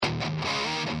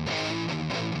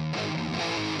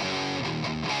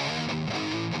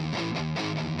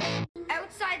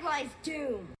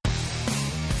Doom.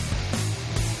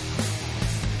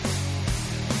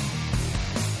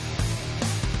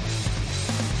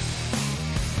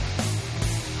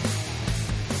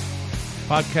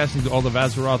 Podcasting to all of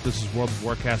Azeroth, this is World of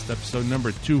Warcast episode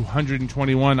number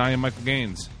 221. I am Michael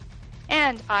Gaines.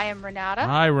 And I am Renata.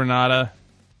 Hi, Renata.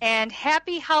 And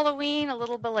happy Halloween, a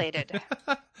little belated.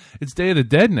 It's Day of the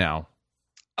Dead now.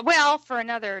 Well, for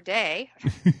another day.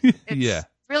 Yeah.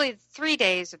 Really 3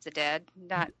 days of the dead,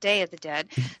 not Day of the Dead.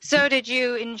 So did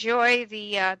you enjoy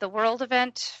the World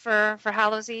event for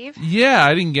Hallows Eve? Yeah,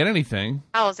 I didn't get anything.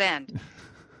 Hallows End.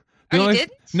 You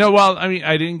didn't? No, well, I mean,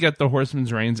 I didn't get the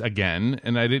Horseman's Reigns again,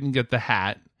 and I didn't get the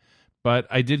hat, but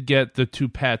I did get the 2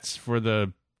 pets for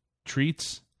the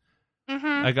treats.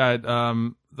 Mm-hmm. I got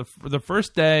the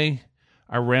first day,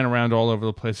 I ran around all over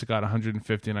the place. I got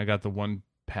 150, and I got the 1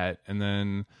 pet, and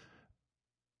then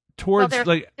towards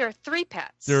there are 3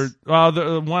 pets.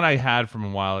 the one I had from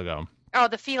a while ago. Oh,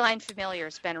 the feline familiar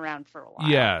has been around for a while.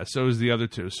 Yeah, so it was the other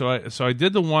 2. So I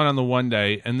did the one on the one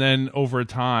day, and then over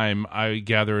time I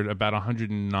gathered about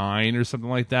 109 or something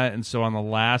like that. And so on the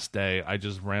last day, I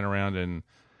just ran around and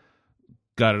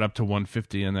got it up to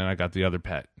 150, and then I got the other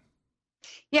pet.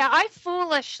 Yeah, I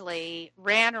foolishly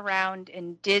ran around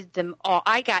and did them all.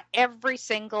 I got every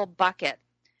single bucket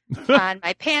on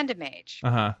my Panda Mage,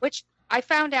 which I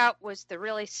found out was the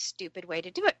really stupid way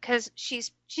to do it because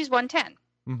she's 110.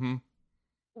 Mm-hmm.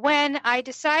 When I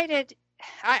decided,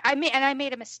 I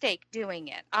made a mistake doing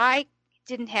it. I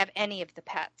didn't have any of the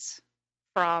pets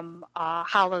from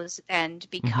Hallows End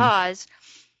because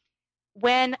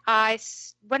when I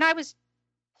was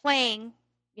playing,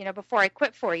 before I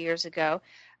quit 4 years ago,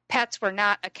 pets were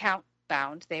not account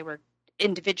bound; they were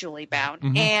individually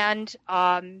bound, and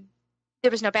there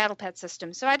was no battle pet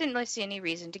system, so I didn't really see any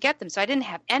reason to get them. So I didn't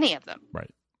have any of them. Right.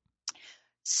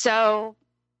 So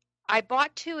I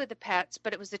bought 2 of the pets,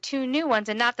 but it was the 2 new ones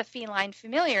and not the feline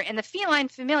familiar. And the feline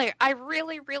familiar, I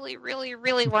really, really, really,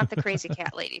 really want the Crazy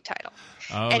Cat Lady title.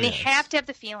 And you have to have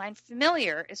the feline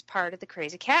familiar as part of the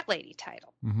Crazy Cat Lady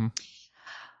title. Mm-hmm.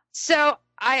 So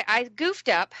I goofed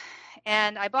up,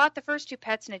 and I bought the first 2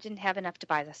 pets, and I didn't have enough to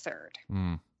buy the third.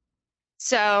 Mm.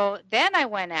 So then I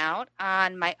went out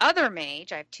on my other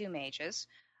mage, I have 2 mages,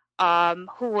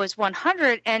 who was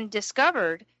 100, and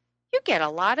discovered you get a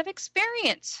lot of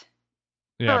experience.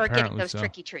 For getting those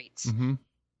tricky treats. Mm-hmm.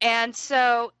 And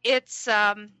so it's,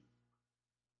 I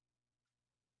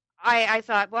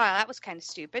thought, wow, that was kind of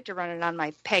stupid to run it on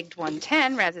my pegged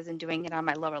 110 rather than doing it on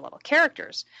my lower level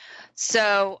characters.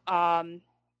 So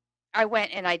I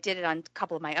went and I did it on a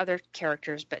couple of my other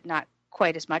characters, but not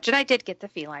quite as much. And I did get the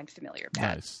feline familiar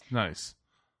pet. Nice.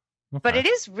 Okay. But it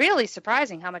is really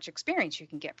surprising how much experience you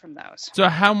can get from those. So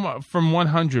from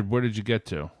 100, where did you get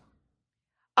to?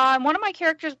 One of my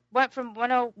characters went from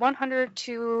 100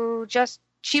 to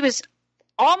she was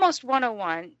almost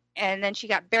 101, and then she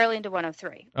got barely into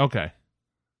 103. Okay.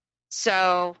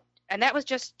 So, and that was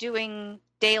just doing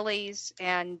dailies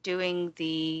and doing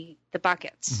the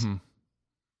buckets. Mm-hmm.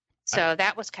 So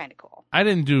that was kind of cool. I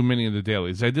didn't do many of the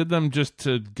dailies. I did them just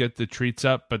to get the treats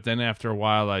up, but then after a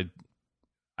while,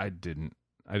 I didn't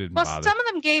bother. Some of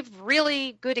them gave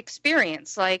really good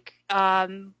experience. Like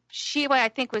Sheila, I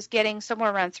think, was getting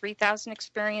somewhere around 3,000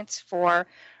 experience for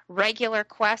regular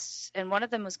quests, and one of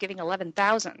them was giving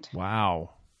 11,000. Wow.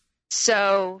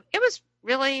 So it was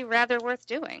really rather worth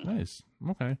doing. Nice.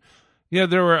 Okay. Yeah,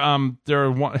 there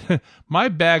were my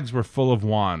bags were full of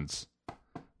wands.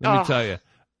 Let me tell you.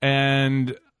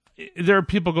 And there are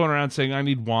people going around saying, I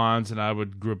need wands, and I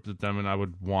would group with them, and I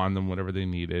would wand them whatever they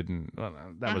needed, and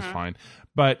that was fine.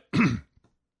 But,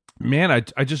 man,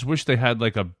 I just wish they had,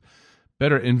 like, a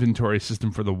better inventory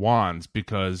system for the wands,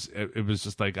 because it was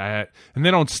just like and they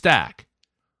don't stack.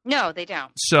 No, they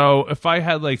don't. So if I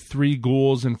had, like, 3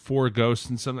 ghouls and 4 ghosts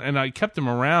and something, and I kept them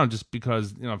around just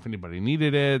because, if anybody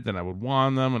needed it, then I would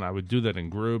wand them, and I would do that in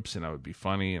groups, and I would be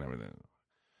funny and everything.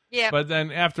 Yeah. But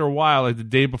then after a while, like the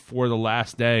day before the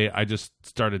last day, I just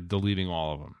started deleting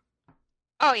all of them.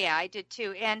 Oh, yeah, I did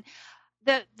too. And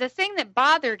the thing that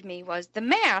bothered me was the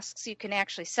masks you can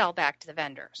actually sell back to the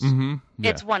vendors. Mm-hmm.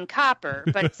 Yeah. It's 1 copper,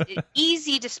 but it's an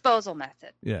easy disposal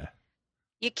method. Yeah.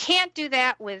 You can't do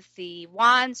that with the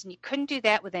wands, and you couldn't do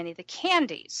that with any of the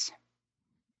candies.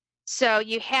 So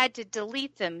you had to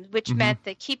delete them, which meant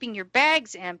that keeping your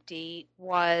bags empty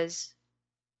was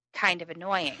kind of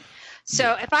annoying.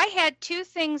 So if I had 2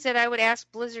 things that I would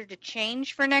ask Blizzard to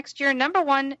change for next year, number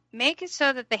 1, make it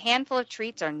so that the handful of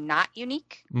treats are not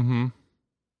unique. Mm-hmm.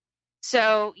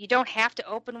 So you don't have to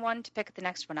open one to pick the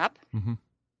next one up. Mm-hmm.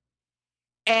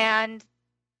 And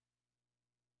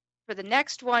for the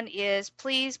next one is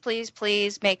please, please,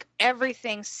 please make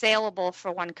everything saleable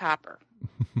for 1 copper.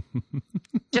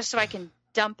 Just so I can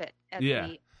dump it at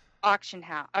the auction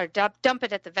house, or dump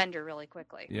it at the vendor really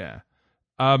quickly. Yeah.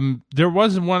 There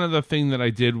was one other thing that I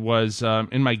did was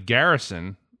in my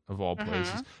Garrison, of all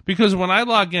places. Because when I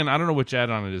log in, I don't know which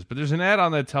add-on it is, but there's an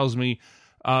add-on that tells me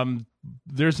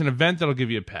there's an event that'll give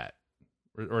you a pet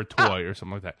or a toy or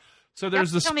something like that. So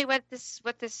there's this. Tell me what this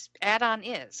add-on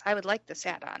is. I would like this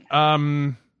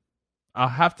add-on. I'll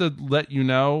have to let you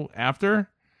know after.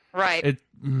 Right.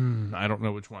 I don't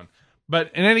know which one,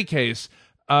 but in any case,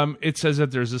 it says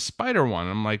that there's a spider one.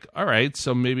 I'm like, all right,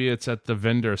 so maybe it's at the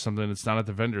vendor or something. It's not at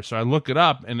the vendor, so I look it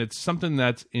up, and it's something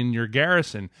that's in your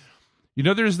Garrison. You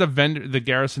know, there's the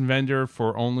Garrison vendor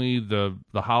for only the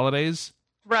holidays.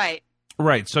 Right.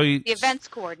 Right, so the events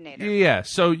coordinator. Yeah,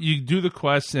 so you do the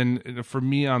quests, and for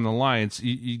me on the Alliance,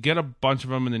 you get a bunch of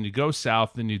them, and then you go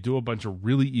south, and you do a bunch of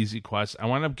really easy quests. I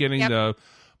wound up getting the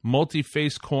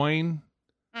multi-face coin.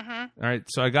 All right,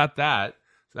 so I got that.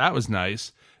 So that was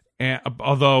nice. And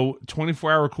although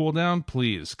 24-hour cooldown,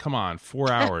 please, come on,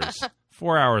 4 hours,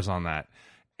 4 hours on that.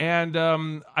 And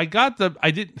I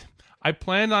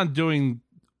planned on doing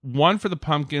one for the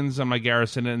pumpkins on my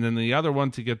Garrison, and then the other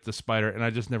one to get the spider, and I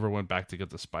just never went back to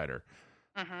get the spider.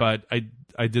 But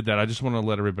I did that. I just want to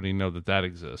let everybody know that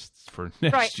exists for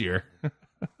next year.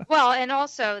 Well, and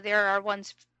also there are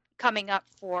ones coming up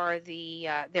for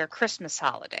their Christmas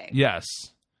holiday. Yes.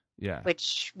 Yeah.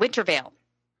 Which Wintervale.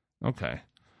 Okay.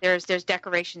 There's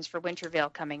decorations for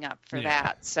Wintervale coming up for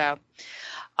that. So,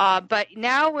 but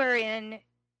now we're in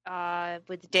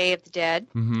with the Day of the Dead,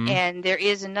 and there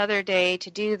is another day to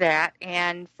do that.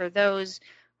 And for those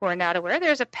who are not aware,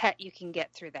 there's a pet you can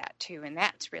get through that too, and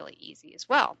that's really easy as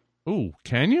well. Ooh,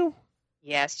 can you?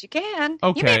 Yes, you can.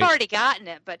 Okay. You may have already gotten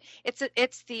it, but it's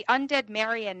the undead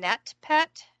marionette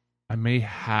pet. I may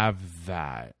have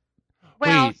that.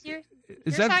 Well, Wait,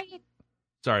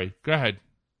 Sorry, go ahead.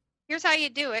 Here's how you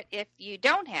do it if you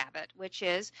don't have it, which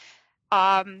is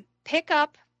pick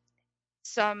up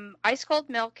some ice cold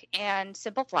milk and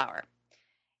simple flour.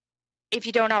 If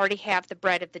you don't already have the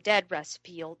Bread of the Dead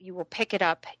recipe, you will pick it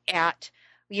up at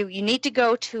you need to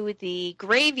go to the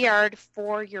graveyard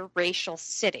for your racial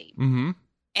city.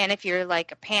 And if you're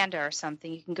like a panda or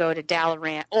something, you can go to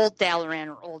Old Dalaran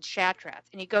or Old Shatrath,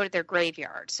 and you go to their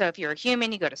graveyard. So if you're a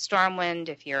human, you go to Stormwind.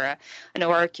 If you're an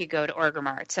orc, you go to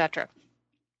Orgrimmar, etc.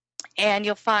 And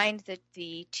you'll find that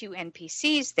the 2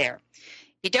 NPCs there.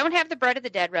 If you don't have the Bread of the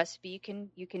Dead recipe,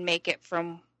 you can buy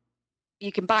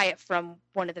it from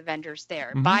one of the vendors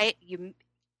there. Buy it. You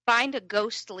find a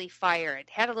ghostly fire. It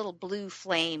had a little blue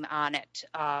flame on it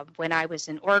when I was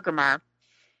in Orgrimmar,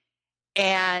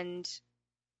 and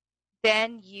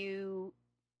then you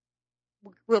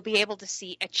will be able to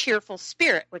see a cheerful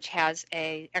spirit, which has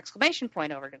a exclamation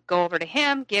point over it. Go over to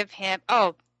him, give him.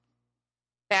 Oh,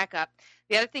 back up.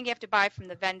 The other thing you have to buy from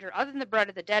the vendor, other than the Bread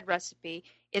of the Dead recipe,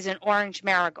 is an orange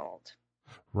marigold.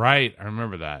 Right, I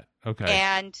remember that. Okay.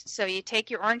 And so you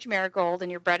take your orange marigold and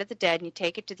your Bread of the Dead, and you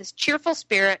take it to this cheerful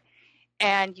spirit,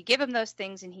 and you give him those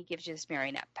things, and he gives you this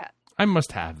marionette pet. I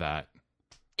must have that.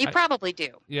 You probably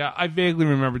do. Yeah, I vaguely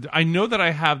remember. I know that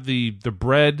I have the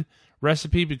bread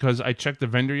recipe because I checked the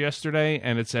vendor yesterday,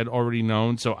 and it said already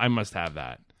known, so I must have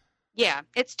that. Yeah,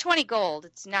 it's 20 gold.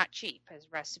 It's not cheap as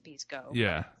recipes go.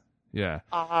 Yeah.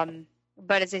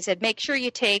 But as I said, make sure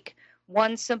you take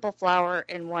 1 simple flour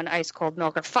and 1 ice cold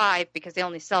milk, or 5 because they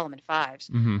only sell them in 5s,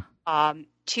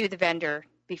 to the vendor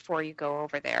before you go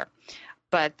over there.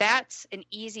 But that's an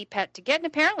easy pet to get, and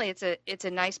apparently it's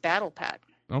a nice battle pet.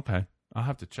 Okay, I'll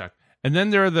have to check. And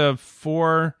then there are the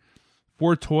four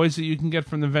toys that you can get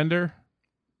from the vendor.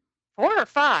 4 or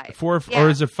 5? 4, or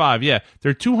is it 5? Yeah,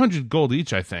 they're 200 gold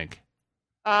each, I think.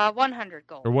 100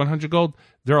 gold. Or 100 gold.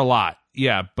 They're a lot.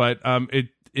 Yeah, but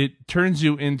it turns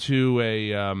you into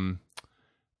a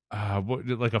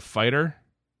like a fighter.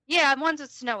 Yeah, and one's a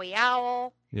snowy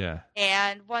owl. Yeah.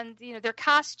 And one, they're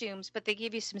costumes, but they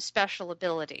give you some special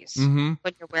abilities when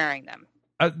you're wearing them.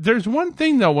 There's one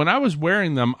thing though. When I was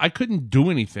wearing them, I couldn't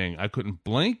do anything. I couldn't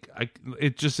blink.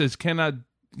 It just says cannot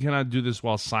do this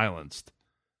while silenced.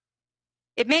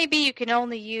 It may be you can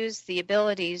only use the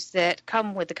abilities that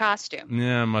come with the costume.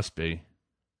 Yeah, it must be.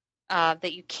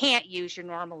 That you can't use your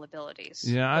normal abilities.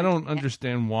 Yeah, I don't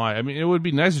understand why. I mean, it would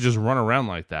be nice to just run around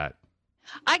like that.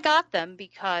 I got them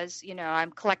because,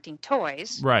 I'm collecting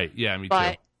toys. Right, yeah, me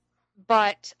too.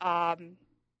 But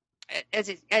as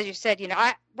you said,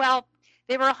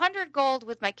 they were 100 gold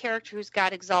with my character who's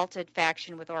got Exalted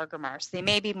faction with Orgrimmar. So they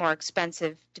may be more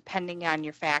expensive depending on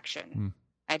your faction.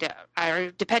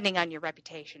 Or depending on your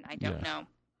reputation. I don't know.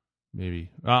 maybe.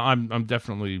 I'm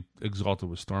definitely Exalted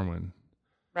with Stormwind.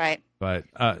 Right. But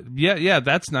yeah,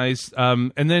 that's nice.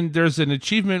 And then there's an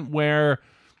achievement where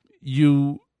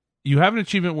you have an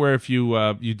achievement where if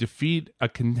you defeat a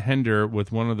contender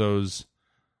with one of those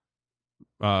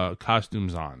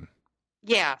costumes on.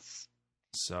 Yes.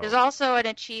 So there's also an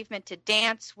achievement to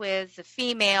dance with the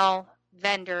female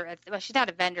vendor. Well, she's not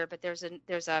a vendor, but there's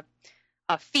a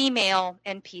female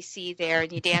NPC there,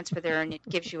 and you dance with her, and it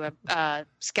gives you a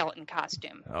skeleton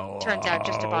costume. Oh. Turns out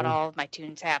just about all of my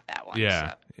tunes have that one.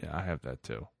 Yeah, so. yeah, I have that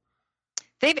too.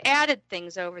 They've added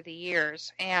things over the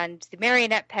years, and the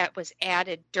marionette pet was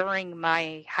added during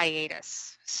my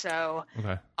hiatus. So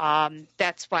okay.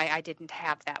 That's why I didn't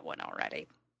have that one already.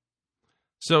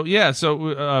 So, yeah,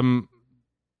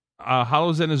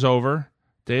 Hallow's End is over,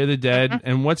 Day of the Dead,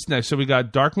 and what's next? So we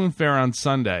got Darkmoon Faire on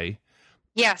Sunday.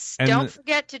 Yes, and don't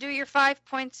forget to do your 5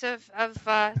 points of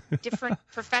different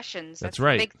professions. That's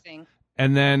right. The big thing.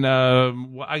 And then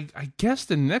I guess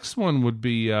the next one would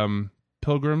be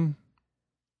Pilgrim.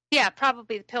 Yeah,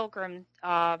 probably the Pilgrim.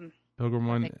 Pilgrim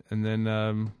one, and then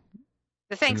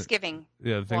the Thanksgiving.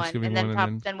 The Thanksgiving one,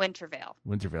 and then Wintervale.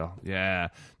 Wintervale, yeah.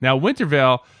 Now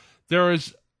Wintervale,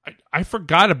 I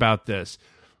forgot about this.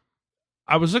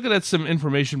 I was looking at some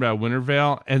information about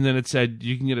Wintervale, and then it said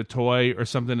you can get a toy or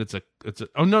something. It's a.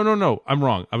 Oh no, I'm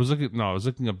wrong. I was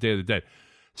looking up Day of the Dead.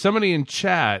 Somebody in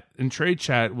trade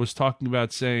chat, was talking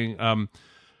about saying,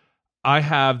 I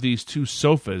have these 2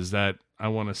 sofas that I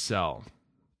want to sell.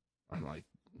 I'm like,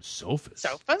 sofas?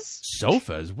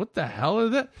 Sofas? What the hell are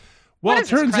that? Well, it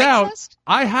turns out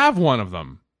I have one of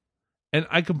them, and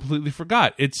I completely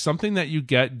forgot. It's something that you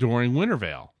get during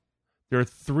Wintervale. There are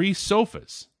 3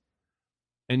 sofas.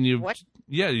 And you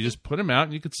just put them out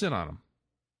and you could sit on them.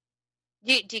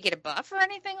 Do you get a buff or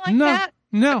anything like that?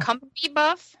 No. A company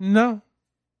buff? No.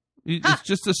 It's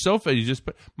just a sofa. You just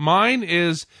put. Mine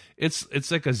is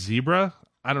it's like a zebra.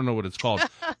 I don't know what it's called,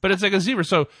 but it's like a zebra.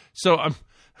 So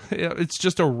it's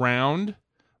just a round,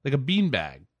 like a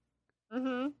beanbag,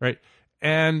 right?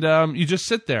 And you just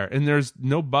sit there, and there's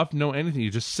no buff, no anything.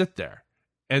 You just sit there.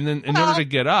 And then in order to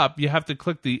get up, you have to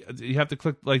click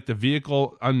like the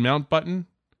vehicle unmount button.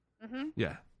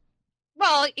 Yeah.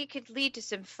 Well, it could lead to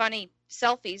some funny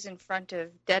selfies in front of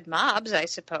dead mobs, I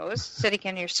suppose, sitting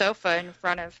on your sofa in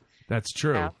front of. That's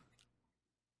true.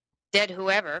 Dead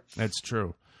whoever. That's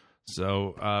true.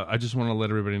 So I just want to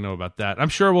let everybody know about that. I'm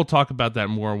sure we'll talk about that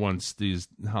more once these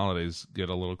holidays get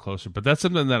a little closer. But that's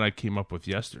something that I came up with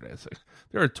yesterday. It's like,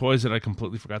 there are toys that I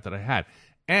completely forgot that I had.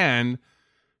 And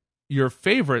your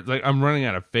favorite, like I'm running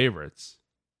out of favorites.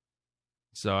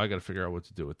 So I got to figure out what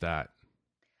to do with that.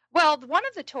 Well, one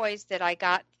of the toys that I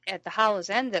got at the Hallow's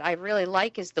End that I really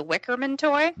like is the Wickerman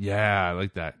toy. Yeah, I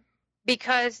like that.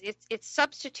 Because it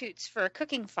substitutes for a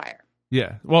cooking fire.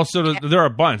 Yeah. Well, so there are a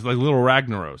bunch, like little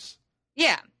Ragnaros.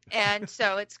 Yeah. And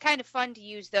so it's kind of fun to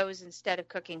use those instead of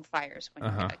cooking fires when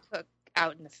you're going to cook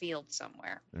out in the field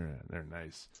somewhere. They're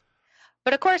nice.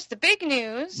 But, of course, the big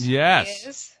news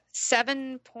is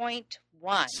 7.1.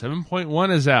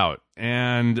 7.1 is out.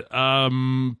 And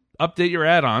update your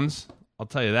add-ons. I'll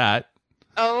tell you that.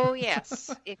 Oh, yes.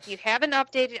 If you haven't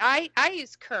updated, I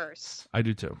use Curse. I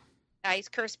do too. I use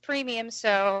Curse Premium,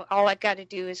 so all I've got to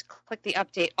do is click the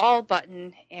Update All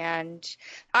button, and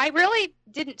I really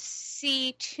didn't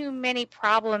see too many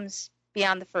problems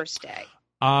beyond the first day.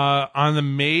 On the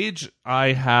Mage,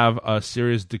 I have a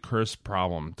serious decursive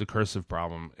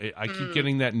problem. I keep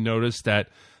getting that notice that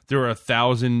there are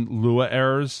 1,000 Lua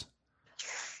errors.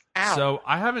 Ow. So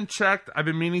I haven't checked. I've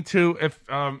been meaning to. If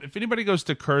anybody goes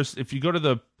to Curse, if you go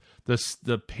to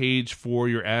the page for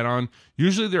your add-on,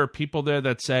 usually there are people there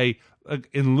that say,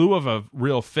 in lieu of a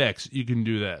real fix, you can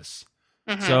do this.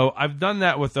 So I've done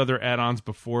that with other add-ons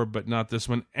before, but not this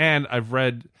one. And I've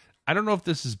read. I don't know if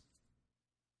this is.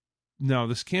 No,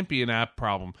 this can't be an app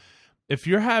problem. If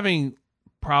you're having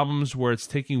problems where it's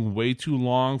taking way too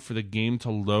long for the game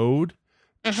to load.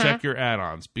 Check your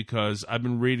add-ons, because I've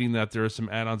been reading that there are some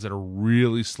add-ons that are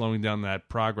really slowing down that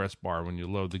progress bar when you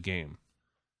load the game.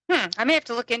 I may have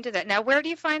to look into that. Now, where do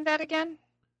you find that again?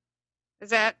 Is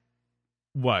that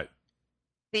what?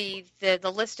 The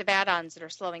list of add-ons that are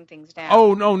slowing things down?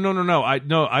 Oh, no. I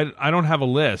don't have a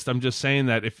list. I'm just saying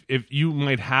that if you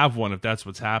might have one, if that's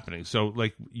what's happening. So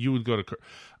like you would go to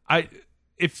I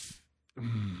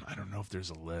don't know if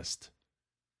there's a list.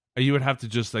 You would have to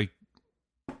just like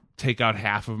take out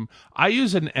half of them. I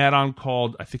use an add-on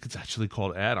I think it's actually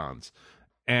called add-ons,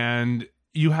 and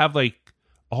you have like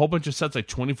a whole bunch of sets, like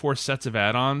 24 sets of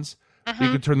add-ons.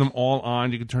 You can turn them all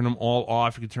on, you can turn them all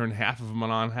off, you can turn half of them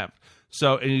on, half.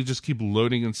 So, and you just keep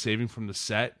loading and saving from the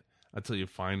set. until you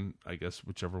find, I guess,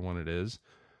 whichever one it is.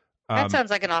 That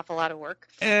sounds like an awful lot of work.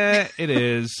 It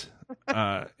is.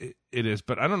 It is,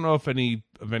 but I don't know if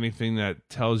anything that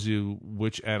tells you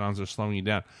which add-ons are slowing you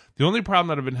down. The only problem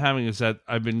that I've been having is that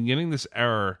I've been getting this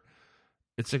error.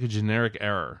 It's like a generic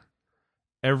error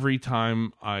every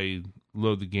time I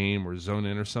load the game or zone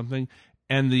in or something,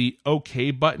 and the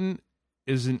OK button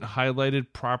isn't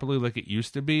highlighted properly like it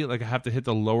used to be. Like I have to hit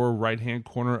the lower right-hand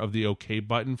corner of the OK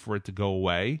button for it to go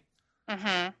away.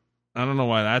 Mm-hmm. I don't know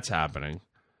why that's happening.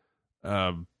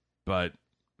 But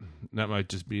that might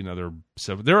just be another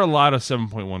 7. There are a lot of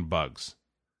 7.1 bugs.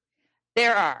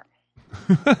 There are.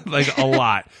 Like a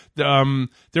lot.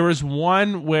 There was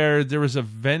one where there was a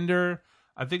vendor,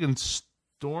 I think in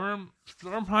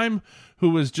Stormheim, who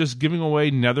was just giving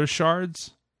away nether shards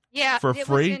for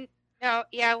free.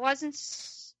 It wasn't.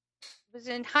 It was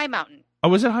in High Mountain. Oh,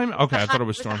 was it High Mountain? Okay, I thought it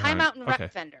was Stormheim. High Mountain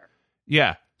rep vendor.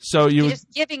 Yeah. So you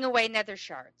just giving away nether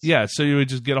shards. Yeah, so you would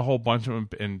just get a whole bunch of them,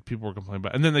 and people were complaining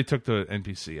about it. And then they took the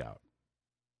NPC out.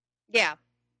 Yeah.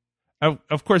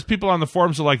 Of course, people on the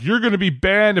forums are like, you're going to be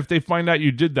banned if they find out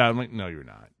you did that. I'm like, no, you're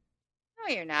not.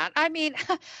 No, you're not. I mean,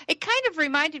 it kind of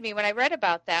reminded me when I read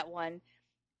about that one,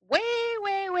 way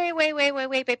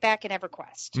back in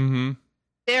EverQuest. Mm-hmm.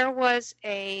 There was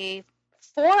a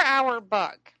 4-hour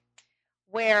bug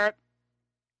where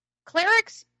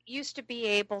clerics used to be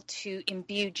able to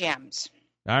imbue gems.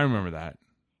 I remember that.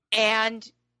 And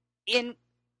in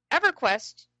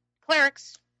EverQuest,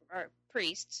 clerics or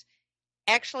priests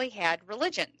actually had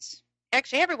religions.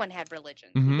 Actually, everyone had religion.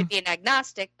 Mm-hmm. You could be an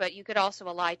agnostic, but you could also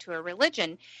ally to a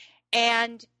religion.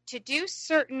 And to do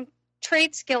certain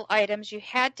trade skill items, you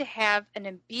had to have an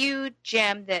imbued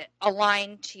gem that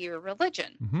aligned to your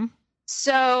religion. Mm-hmm.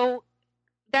 So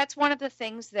that's one of the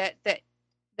things that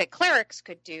clerics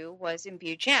could do was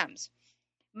imbue gems.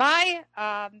 My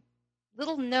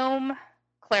little gnome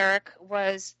cleric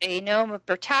was a gnome of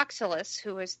Bertoxilus,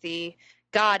 who was the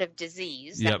god of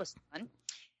disease. Yep. That was fun.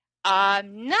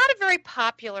 Not a very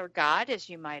popular god, as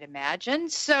you might imagine,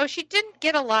 so she didn't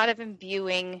get a lot of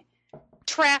imbuing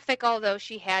traffic, although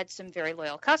she had some very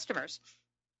loyal customers.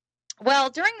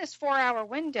 Well, during this 4-hour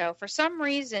window, for some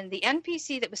reason, the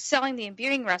NPC that was selling the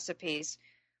imbuing recipes,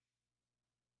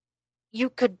 you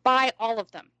could buy all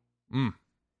of them. Mm.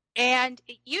 And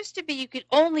it used to be you could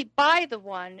only buy the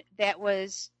one that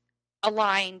was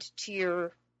aligned to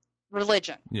your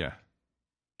religion. Yeah.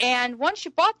 And once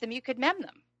you bought them, you could mem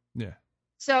them. Yeah.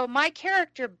 So my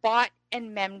character bought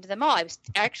and memmed them all. I was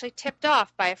actually tipped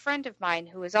off by a friend of mine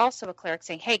who is also a cleric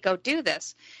saying, hey, go do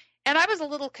this. And I was a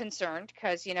little concerned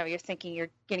because, you're thinking you're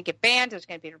going to get banned. There's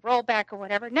going to be a rollback or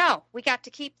whatever. No, we got to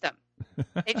keep them.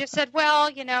 They just said, well,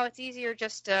 it's easier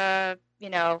just to,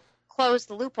 close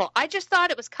the loophole. I just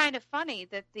thought it was kind of funny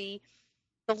that the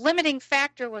limiting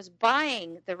factor was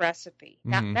buying the recipe,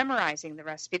 not memorizing the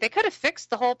recipe. They could have fixed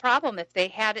the whole problem if they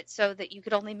had it so that you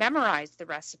could only memorize the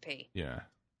recipe. Yeah.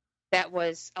 That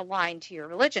was aligned to your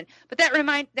religion. But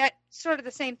that's sort of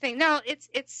the same thing. No,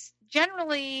 it's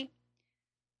generally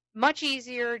much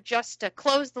easier just to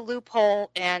close the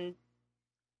loophole and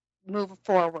move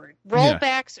forward.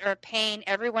 Rollbacks are a pain.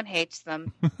 Everyone hates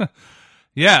them.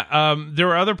 Yeah. There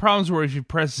were other problems where if you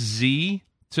press Z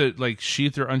to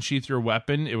sheath or unsheath your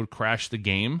weapon, it would crash the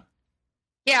game.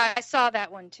 Yeah, I saw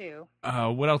that one too.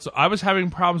 What else? I was having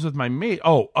problems with my mate.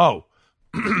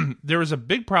 There was a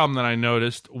big problem that I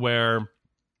noticed where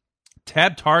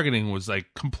tab targeting was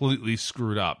completely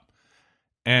screwed up.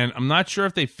 And I'm not sure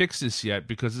if they fixed this yet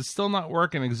because it's still not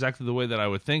working exactly the way that I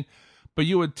would think. But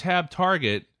you would tab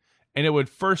target and it would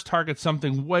first target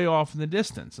something way off in the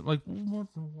distance. I'm like,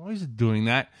 why is it doing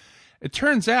that? It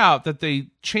turns out that they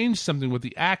changed something with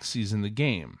the axes in the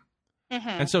game. Mm-hmm.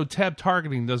 And so tab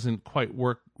targeting doesn't quite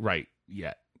work right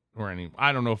yet.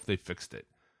 I don't know if they fixed it.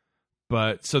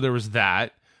 But so there was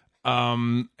that.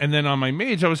 And then on my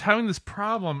mage, I was having this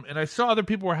problem, and I saw other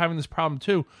people were having this problem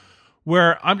too,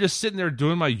 where I'm just sitting there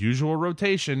doing my usual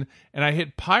rotation, and I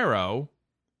hit pyro,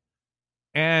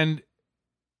 and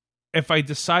if I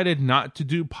decided not to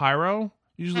do pyro,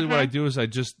 usually what I do is I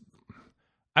don't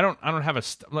have a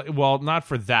not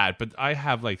for that, but I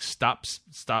have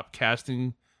stop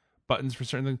casting buttons for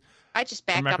certain things. I just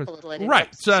back up a little. Right,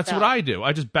 so that's what I do.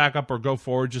 I just back up or go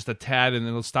forward just a tad, and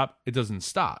then it'll stop. It doesn't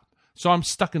stop, so I'm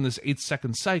stuck in this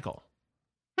 8-second cycle.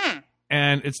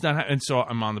 And it's not. And so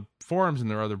I'm on the forums, and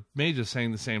there are other mages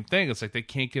saying the same thing. It's like they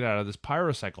can't get out of this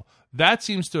pyro cycle. That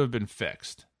seems to have been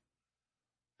fixed.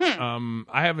 I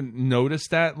haven't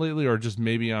noticed that lately, or just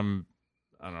maybe I don't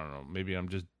know. Maybe I'm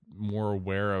just more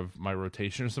aware of my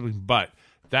rotation or something. But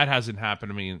that hasn't happened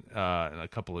to me in a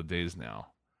couple of days now.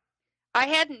 I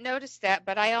hadn't noticed that,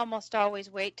 but I almost always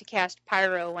wait to cast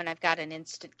pyro when I've got an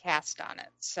instant cast on it.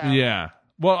 So Yeah.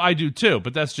 Well, I do too,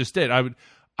 but that's just it. I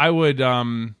would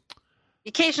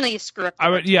occasionally you screw up.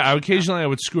 Occasionally I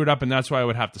would screw it up, and that's why I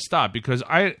would have to stop, because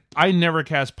I never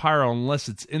cast pyro unless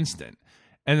it's instant.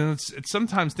 And then it's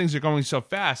sometimes things are going so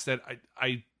fast that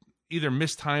I either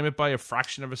mistime it by a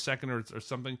fraction of a second or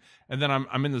something, and then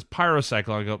I'm in this pyro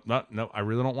cycle. I go, no, I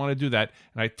really don't want to do that,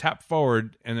 and I tap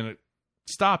forward, and then it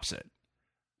stops it.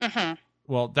 Mm-hmm.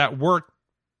 Well, that worked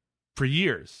for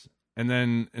years, and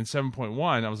then in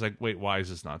 7.1, I was like, wait, why is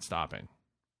this not stopping?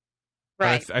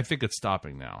 Right. I think it's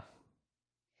stopping now.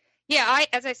 Yeah,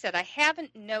 as I said, I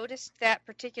haven't noticed that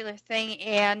particular thing,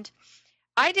 and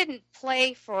I didn't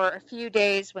play for a few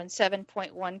days when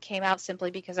 7.1 came out,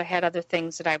 simply because I had other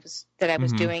things that I was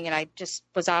Mhm. doing, and I just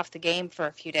was off the game for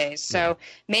a few days. So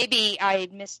maybe I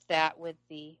missed that with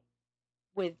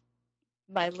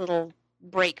my little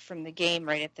break from the game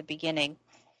right at the beginning.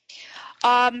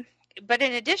 But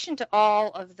in addition to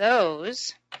all of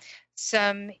those,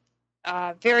 some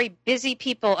very busy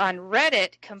people on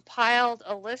Reddit compiled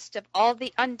a list of all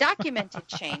the undocumented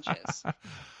changes.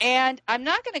 And we're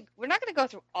not going to go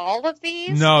through all of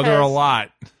these. No, there are a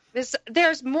lot.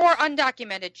 There's more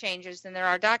undocumented changes than there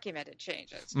are documented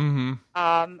changes.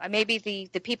 Mm-hmm. Maybe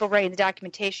the people writing the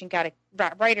documentation got a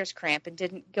writer's cramp and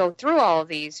didn't go through all of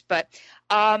these. But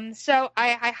so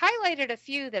I highlighted a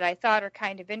few that I thought are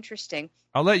kind of interesting.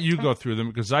 I'll let you go through them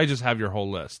because I just have your whole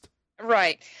list.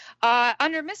 Right.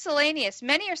 Under miscellaneous,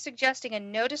 many are suggesting a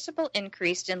noticeable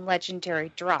increase in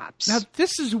legendary drops. Now,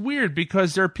 this is weird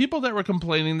because there are people that were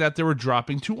complaining that they were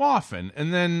dropping too often.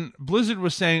 And then Blizzard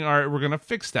was saying, all right, we're going to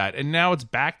fix that. And now it's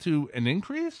back to an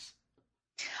increase?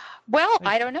 Well,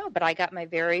 I don't know, but I got my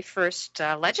very first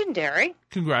legendary.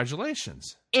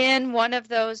 Congratulations. In one of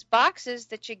those boxes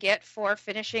that you get for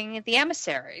finishing the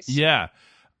emissaries. Yeah.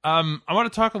 I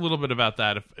want to talk a little bit about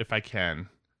that if I can,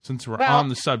 since we're on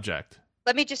the subject.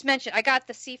 Let me just mention, I got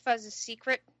the Seafuzz's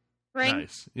secret ring.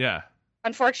 Nice, yeah.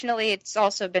 Unfortunately, it's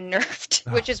also been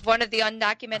nerfed, which is one of the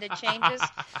undocumented changes.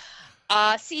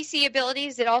 CC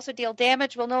abilities that also deal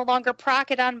damage will no longer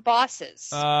proc it on bosses.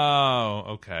 Oh,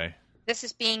 okay. This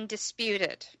is being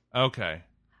disputed. Okay.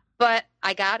 But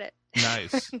I got it.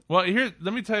 Nice. Well,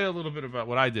 let me tell you a little bit about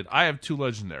what I did. I have 2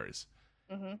 legendaries.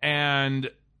 Mm-hmm. And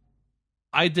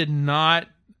I did not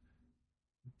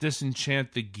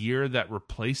disenchant the gear that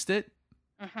replaced it.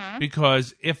 Mm-hmm.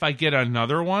 Because if I get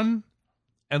another one,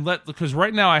 because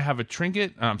right now I have a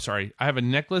trinket, I have a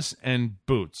necklace and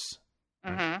boots.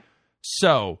 Mm-hmm.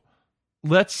 So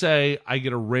let's say I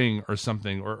get a ring or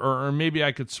something, or maybe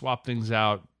I could swap things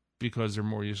out because they're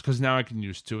more used, because now I can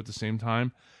use 2 at the same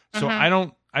time. So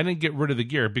Mm-hmm. I didn't get rid of the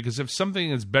gear, because if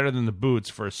something is better than the boots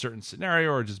for a certain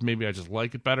scenario, or just maybe I just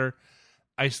like it better,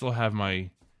 I still have my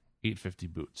 850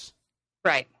 boots.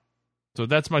 Right. So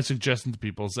that's my suggestion to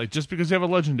people. It's like, just because you have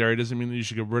a legendary doesn't mean that you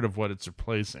should get rid of what it's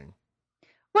replacing.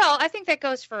 Well, I think that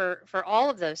goes for all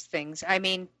of those things. I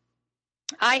mean,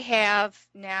 I have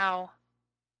now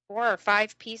 4 or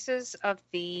 5 pieces of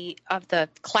the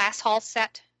class hall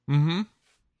set. Mm-hmm.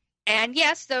 And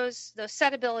yes, those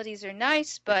set abilities are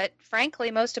nice, but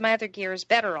frankly, most of my other gear is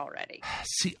better already.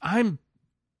 See,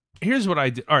 here's what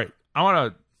I did. All right, I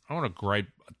want to gripe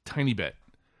a tiny bit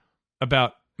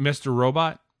about Mr.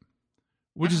 Robot,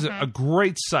 which is a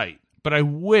great site, but I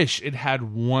wish it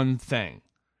had one thing,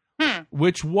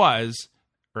 which was,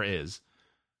 or is,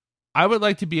 I would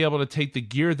like to be able to take the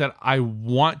gear that I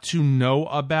want to know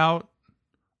about.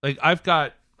 Like, I've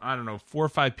got, I don't know, 4 or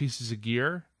 5 pieces of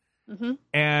gear,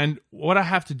 and what I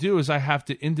have to do is I have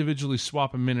to individually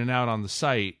swap them in and out on the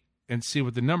site and see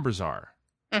what the numbers are.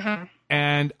 Mm-hmm.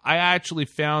 And I actually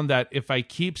found that if I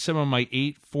keep some of my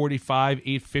 845,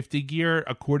 850 gear,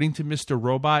 according to Mr.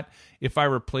 Robot, if I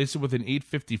replace it with an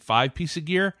 855 piece of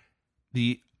gear,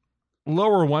 the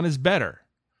lower one is better.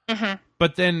 Mm-hmm.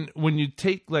 But then when you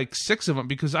take like 6 of them,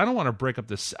 because I don't want to break up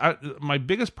this, my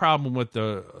biggest problem with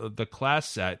the class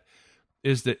set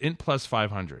is the int plus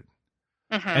 500.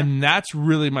 Mm-hmm. And that's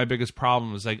really my biggest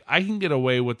problem. Is like, I can get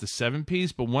away with the 7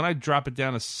 piece, but when I drop it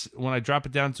down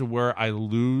to where I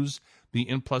lose the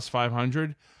int plus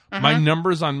 500, my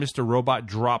numbers on Mr. Robot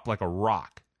drop like a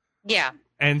rock. Yeah.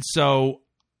 And so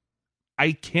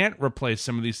I can't replace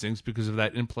some of these things because of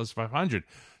that int plus 500.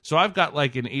 So I've got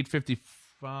like an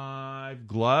 855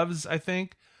 gloves, I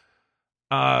think.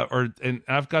 And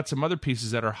I've got some other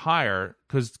pieces that are higher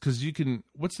because you can,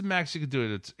 what's the max you can do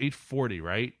it? It's 840,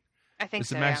 right? I think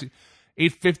so. Yeah.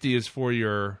 850 is for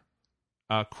your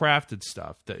crafted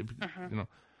stuff that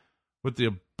with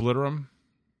the obliterum.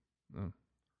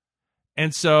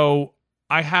 And so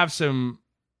I have some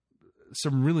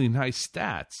some really nice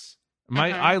stats.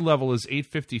 My eye level is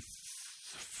 850.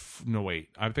 No, wait.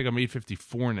 I think I'm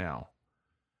 854 now.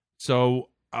 So,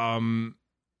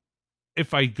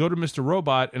 if I go to Mr.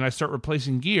 Robot and I start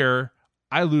replacing gear,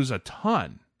 I lose a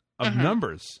ton of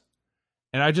numbers.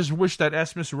 And I just wish that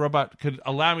Ask Mr. Robot could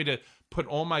allow me to put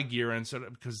all my gear in,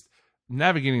 because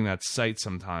navigating that site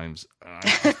sometimes,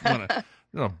 I want to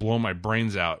blow my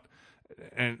brains out.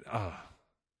 And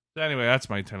anyway, that's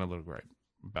my tiny little gripe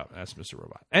about Ask Mr.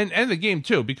 Robot, and the game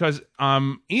too, because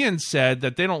Ian said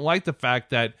that they don't like the fact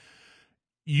that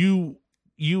you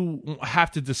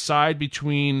have to decide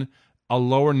between a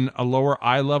lower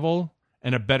eye level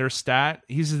and a better stat.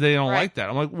 He says they don't like that.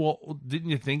 I'm like, well, didn't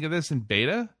you think of this in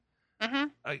beta?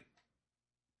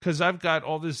 Because I've got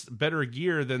all this better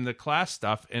gear than the class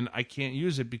stuff, and I can't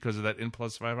use it because of that N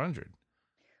plus 500.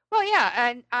 Well, yeah,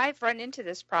 and I've run into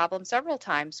this problem several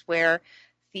times where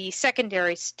the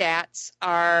secondary stats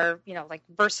are, like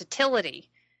versatility.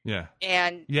 Yeah.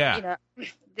 And,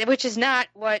 which is not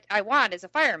what I want as a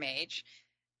fire mage.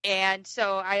 And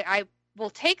so I will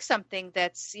take something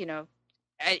that's, an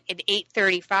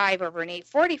 835 over an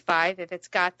 845 if it's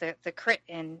got the crit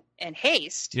and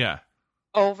haste. Yeah.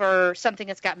 Over something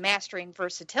that's got mastery and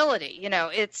versatility.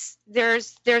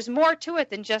 There's more to it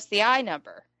than just the eye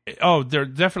number. Oh, there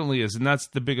definitely is, and that's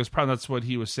the biggest problem. That's what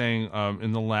he was saying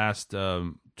in the last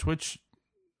Twitch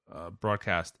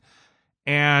broadcast,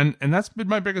 and that's been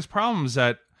my biggest problem, is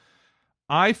that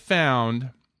I found,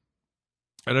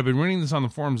 and I've been reading this on the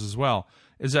forums as well,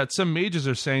 is that some mages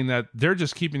are saying that they're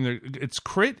just keeping it's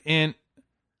crit in,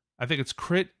 I think it's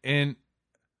crit in,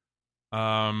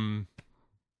 what's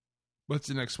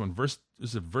the next one?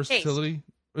 Is it versatility? Haste.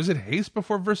 Was it haste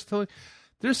before versatility?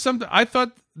 There's something, I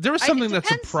thought there was something that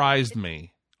surprised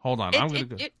me. Hold on, I'm going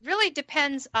to go. It really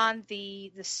depends on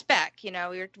the spec.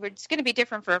 It's going to be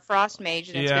different for a frost mage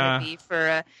than it's going to be for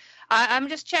a. I'm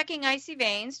just checking Icy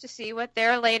Veins to see what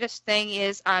their latest thing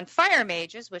is on fire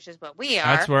mages, which is what we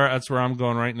are. That's where I'm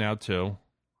going right now too.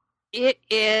 It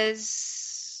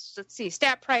is. Let's see.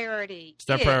 Stat priority.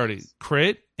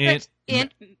 Crit int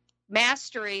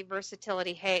mastery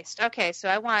versatility haste. Okay, so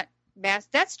I want.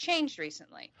 That's changed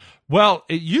recently. Well,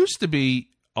 it used to be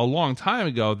a long time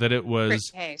ago that it was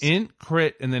int,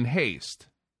 crit, and then haste.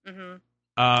 So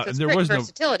there was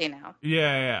versatility now.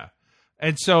 Yeah.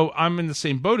 And so I'm in the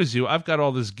same boat as you. I've got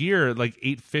all this gear like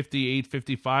 850,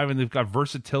 855, and they've got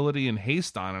versatility and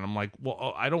haste on it. I'm like,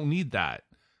 well, I don't need that.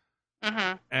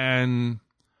 And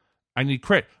I need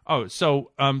crit. Oh,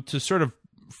 so to sort of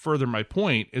further my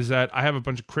point is that I have a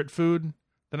bunch of crit food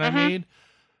that I made.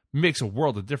 Makes a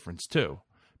world of difference too.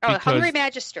 Oh, Hungry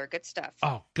Magister, good stuff.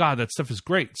 Oh God, that stuff is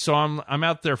great. So I'm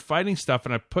out there fighting stuff,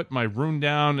 and I put my rune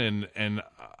down, and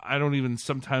I don't even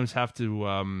sometimes have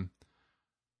to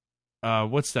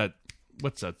what's that?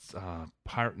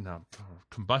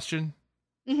 Combustion.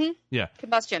 Yeah,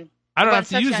 combustion. I don't have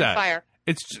to use that. Fire.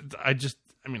 It's I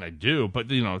do,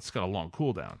 but it's got a long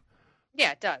cooldown.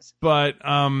 Yeah, it does. But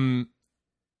they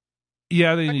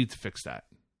need to fix that.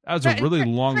 That was a really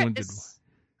long-winded.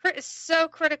 Crit is so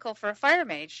critical for a fire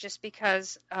mage just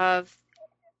because of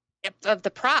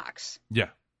the procs. Yeah.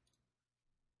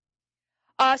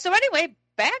 So anyway,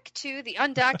 back to the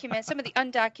some of the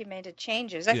undocumented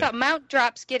changes. I thought mount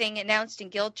drops getting announced in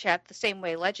guild chat the same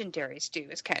way legendaries do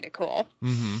is kind of cool.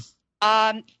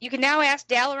 You can now ask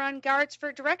Dalaran guards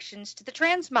for directions to the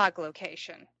transmog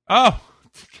location. Oh,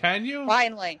 can you?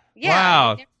 Finally. Yeah.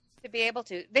 Wow. To be able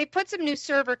to. They put some new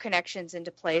server connections into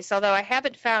place, although I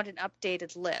haven't found an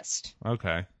updated list.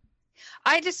 Okay.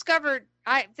 I discovered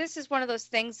this is one of those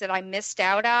things that I missed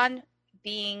out on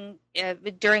being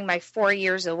during my 4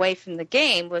 years away from the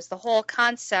game, was the whole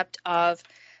concept of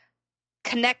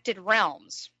connected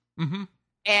realms.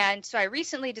 And so I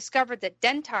recently discovered that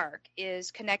Dentark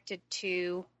is connected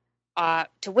to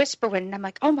Whisperwind, and I'm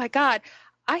like, oh my God,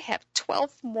 I have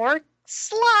 12 more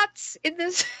slots in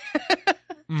this.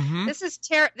 This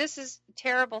is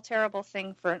terrible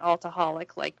thing for an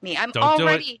altaholic like me.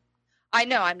 I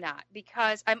know I'm not,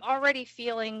 because I'm already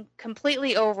feeling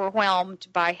completely overwhelmed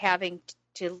by having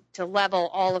to level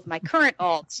all of my current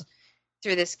alts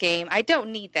through this game. I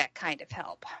don't need that kind of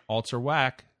help. Alts are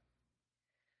whack.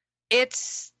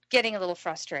 It's getting a little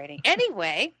frustrating.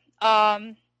 Anyway,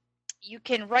 you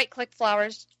can right-click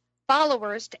followers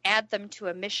to add them to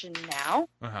a mission now.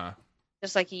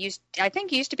 Just like I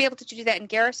think you used to be able to do that in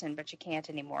Garrison, but you can't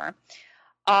anymore.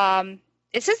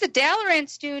 It says the Dalaran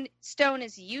stone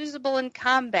is usable in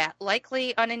combat,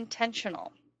 likely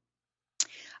unintentional.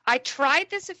 I tried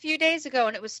this a few days ago,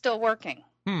 and it was still working.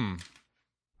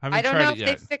 I don't know if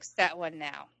they fixed that one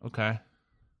now. Okay.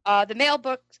 The mail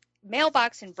book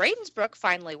mailbox in Bradensbrook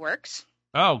finally works.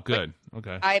 Oh, good.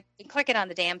 Okay. I've been clicking on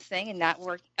the damn thing and not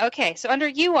working. Okay, so under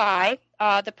UI,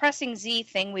 the pressing Z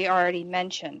thing we already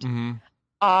mentioned.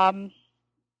 Mm-hmm.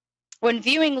 When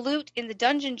viewing loot in the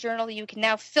dungeon journal, you can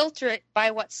now filter it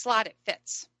by what slot it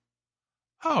fits.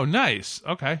 Oh, nice.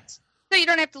 Okay. So you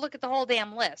don't have to look at the whole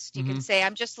damn list. You Mm-hmm. can say,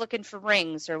 I'm just looking for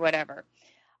rings or whatever.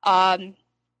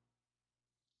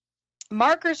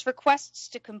 Markers for quests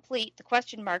to complete, the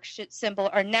question mark symbol,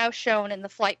 are now shown in the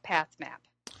flight path map.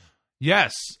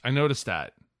 Yes, I noticed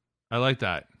that. I like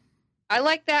that. I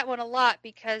like that one a lot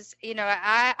because,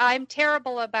 I'm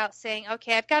terrible about saying,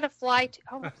 okay, I've got to fly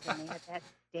to, that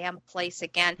damn place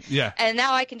again. Yeah. And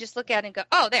now I can just look at it and go,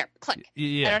 oh, there, click.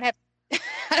 Yeah.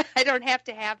 I don't have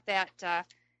to have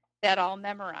that all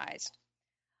memorized.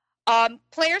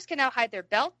 Players can now hide their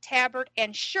belt, tabard,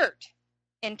 and shirt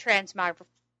in transmog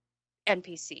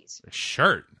NPCs. A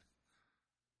shirt.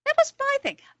 That was my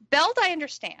thing. Belt, I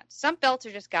understand. Some belts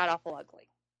are just god-awful ugly.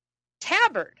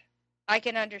 Tabard, I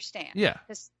can understand. Yeah.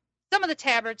 Because some of the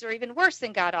tabards are even worse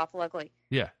than god-awful ugly.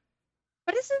 Yeah.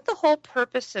 But isn't the whole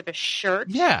purpose of a shirt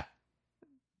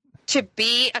to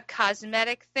be a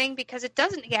cosmetic thing? Because it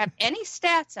doesn't have any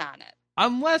stats on it.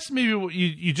 Unless maybe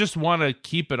you just want to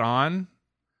keep it on.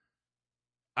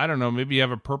 I don't know. Maybe you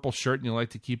have a purple shirt and you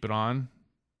like to keep it on.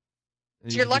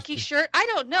 It's your lucky shirt? I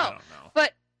don't know.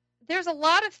 But there's a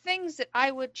lot of things that I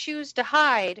would choose to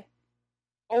hide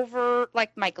over,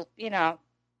 like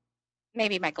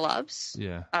maybe my gloves.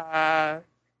 Yeah.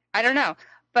 I don't know.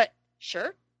 But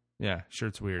shirt? Yeah,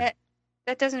 shirt's weird.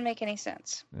 That doesn't make any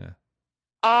sense. Yeah.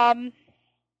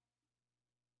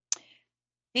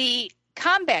 The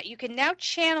combat, you can now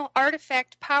channel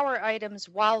artifact power items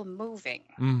while moving.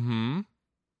 Mm-hmm.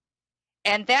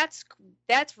 And that's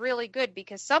really good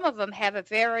because some of them have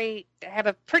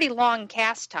a pretty long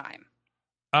cast time.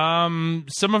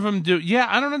 Some of them do. Yeah,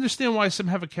 I don't understand why some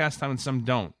have a cast time and some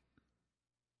don't.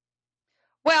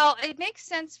 Well, it makes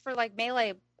sense for like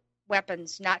melee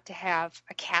weapons not to have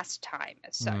a cast time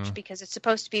as such because it's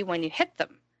supposed to be when you hit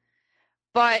them.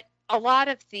 But a lot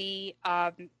of the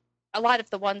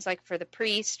ones like for the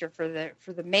priest or for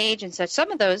the mage and such, some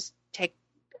of those take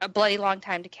a bloody long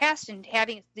time to cast, and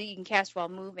having it that you can cast while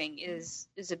moving is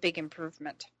a big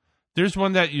improvement. There's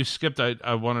one that you skipped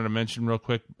I wanted to mention real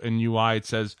quick in UI. It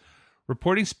says,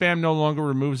 reporting spam no longer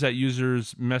removes that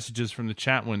user's messages from the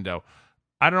chat window.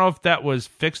 I don't know if that was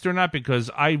fixed or not because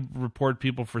I report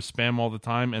people for spam all the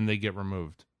time and they get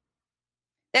removed.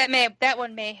 That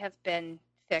one may have been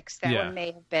fixed. That one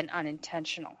may have been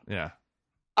unintentional. Yeah.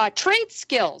 Trade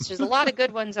skills. There's a lot of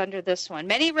good ones under this one.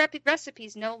 Many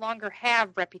recipes no longer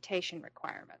have reputation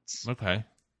requirements. Okay.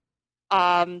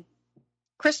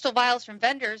 Crystal vials from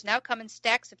vendors now come in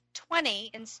stacks of 20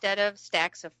 instead of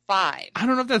stacks of 5. I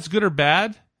don't know if that's good or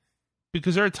bad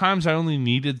because there are times I only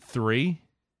needed 3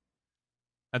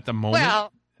 at the moment.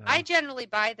 Well, I generally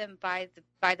buy them by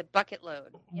the bucket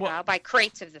load. I'll buy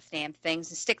crates of the damn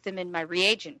things and stick them in my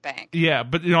reagent bank. Yeah,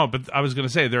 but I was going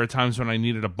to say there are times when I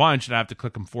needed a bunch and I have to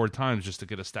click them 4 times just to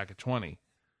get a stack of 20.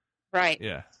 Right.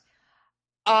 Yeah.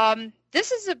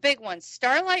 This is a big one.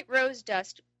 Starlight Rose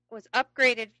Dust was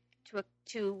upgraded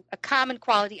to a common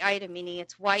quality item, meaning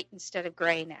it's white instead of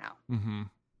gray now. Mm-hmm.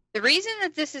 The reason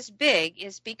that this is big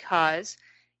is because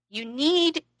you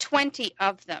need 20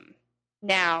 of them.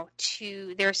 Now,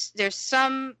 there's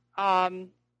some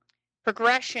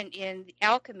progression in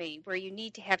alchemy where you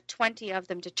need to have 20 of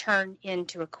them to turn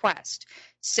into a quest.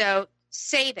 So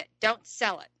save it. Don't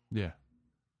sell it. Yeah.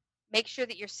 Make sure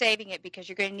that you're saving it because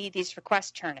you're going to need these for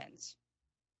quest turn-ins.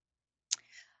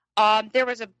 There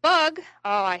was a bug.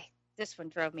 This one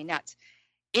drove me nuts.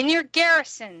 In your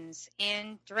garrisons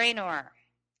in Draenor,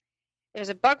 there's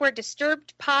a bug where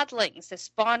disturbed podlings that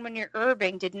spawn when you're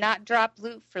herbing did not drop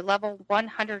loot for level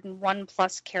 101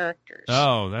 plus characters.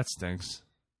 Oh, that stinks.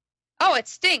 Oh, it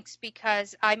stinks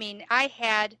because I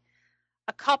had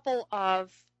a couple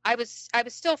of I was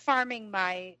still farming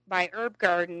my herb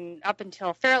garden up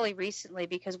until fairly recently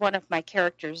because one of my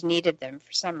characters needed them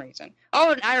for some reason.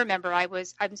 Oh, and I remember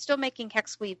I'm still making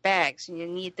hexweave bags and you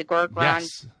need the Gorgron.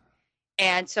 Yes.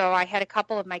 And so I had a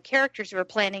couple of my characters who were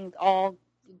planning all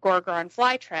Gorgron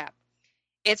flytrap.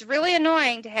 It's really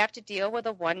annoying to have to deal with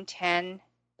a 110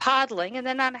 podling and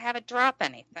then not have it drop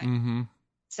anything. Mm-hmm.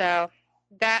 So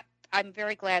that I'm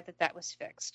very glad that was fixed.